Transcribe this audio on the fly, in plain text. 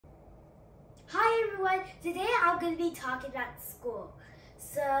Hi everyone, today I'm going to be talking about school.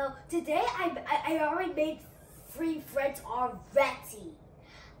 So today I already made 3 friends already.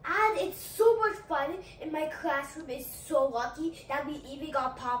 And it's so much fun, and my classroom is so lucky that we even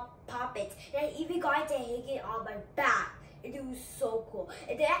got pop-its. And I even got to hang it on my back. And it was so cool.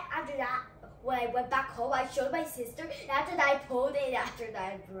 And then after that, when I went back home, I showed my sister. And after that, I pulled it. And after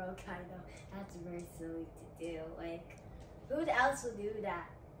that, I broke, kind of. That's very silly to do. Like, who else would do that?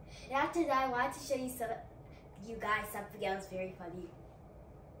 And after that, I wanted to show you guys something else very funny.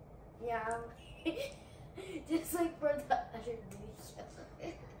 Yeah, just like for the other video.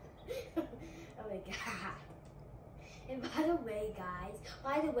 Oh my god. And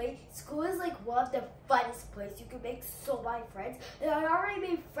by the way, school is like one of the funnest places. You can make so many friends. And I already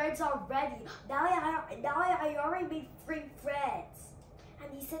made friends already. Now I already made 3 friends.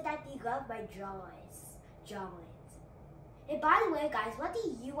 And he said that he loved my drawings. And by the way, guys, what do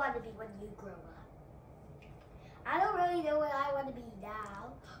you want to be when you grow up? I don't really know what I want to be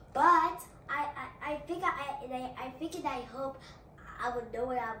now, but I think and I hope I would know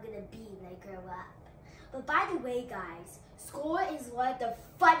what I'm gonna be when I grow up. But by the way, guys, school is one of the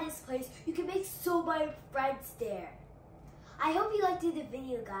funnest places. You can make so many friends there. I hope you liked the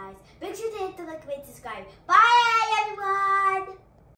video, guys. Make sure to hit the like, comment, subscribe. Bye, everyone.